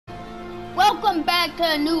welcome back to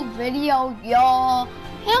a new video, y'all.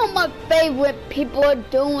 How my favorite people are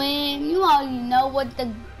doing. You already know what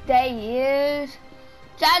the day is.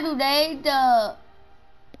 Saturday,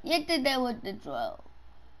 yesterday was the 12th.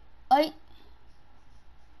 Wait.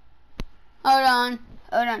 Hold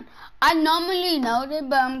on. I normally know this,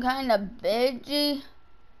 but I'm kind of busy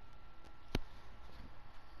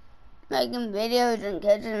making videos and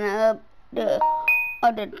catching up the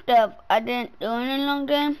other stuff I didn't do in a long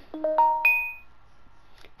time.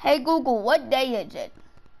 Hey Google, what day is it?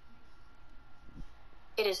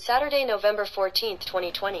 It is Saturday, November 14th,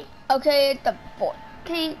 2020. Okay, it's the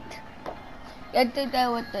 14th. Yesterday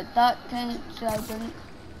was the 13th, so the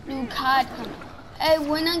new card coming. Hey,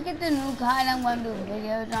 when I get the new card, I'm gonna do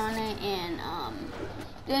videos on it and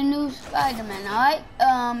the new Spider-Man, alright?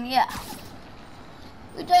 Yeah.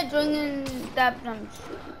 We tried drinking that some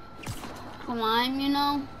slime, you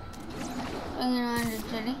know? Drinking around the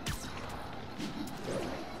city.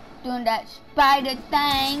 Doing that spider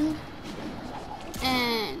thing.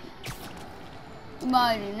 And you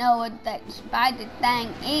already know what that spider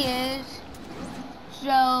thing is.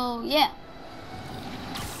 So, yeah.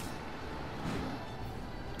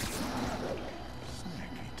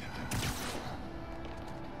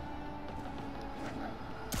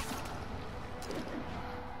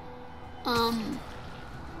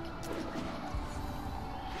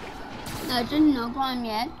 There's no crime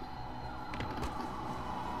yet.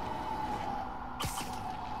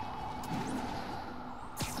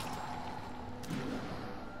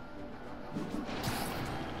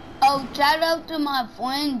 Oh, shout out to my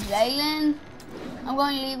friend Jalen. I'm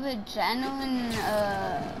going to leave his channel in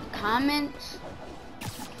comments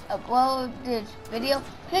above this video.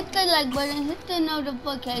 Hit the like button, hit the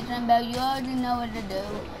notification bell. You already know what to do.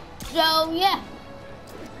 So, yeah.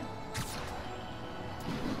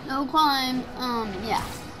 No crime, yeah.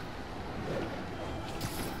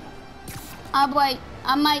 I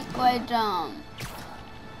might quit,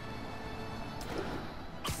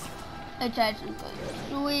 Assassin's Creed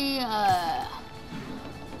 3,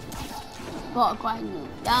 Far Cry New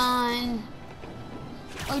Dawn,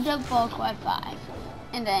 or just Far Cry 5,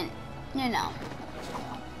 and then, you know,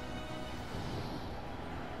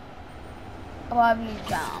 probably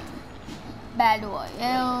some Battle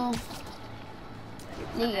Royale,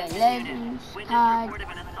 League of Legends, COD.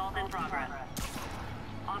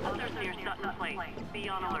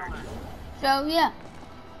 So yeah.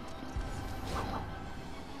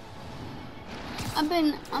 I've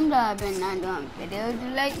been not doing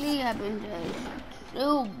videos lately. I've been just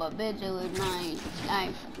super busy with my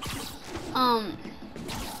life.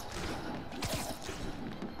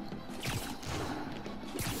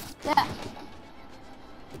 Yeah.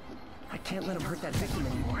 I can't let him hurt that victim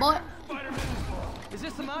anymore. What? Is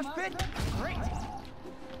this the mosh pit? Great.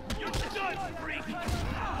 You're done, freak.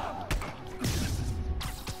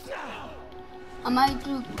 I might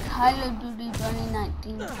do Call of Duty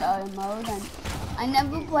 2019 Story Mode, and I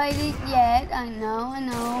never played it yet. I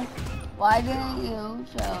know. Why didn't you?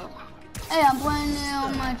 So, hey, I'm playing it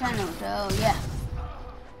on my channel, so yeah.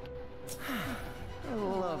 I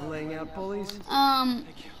love laying out bullies. You're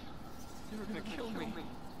gonna kill me.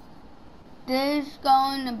 This is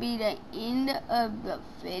going to be the end of the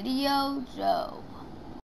video, so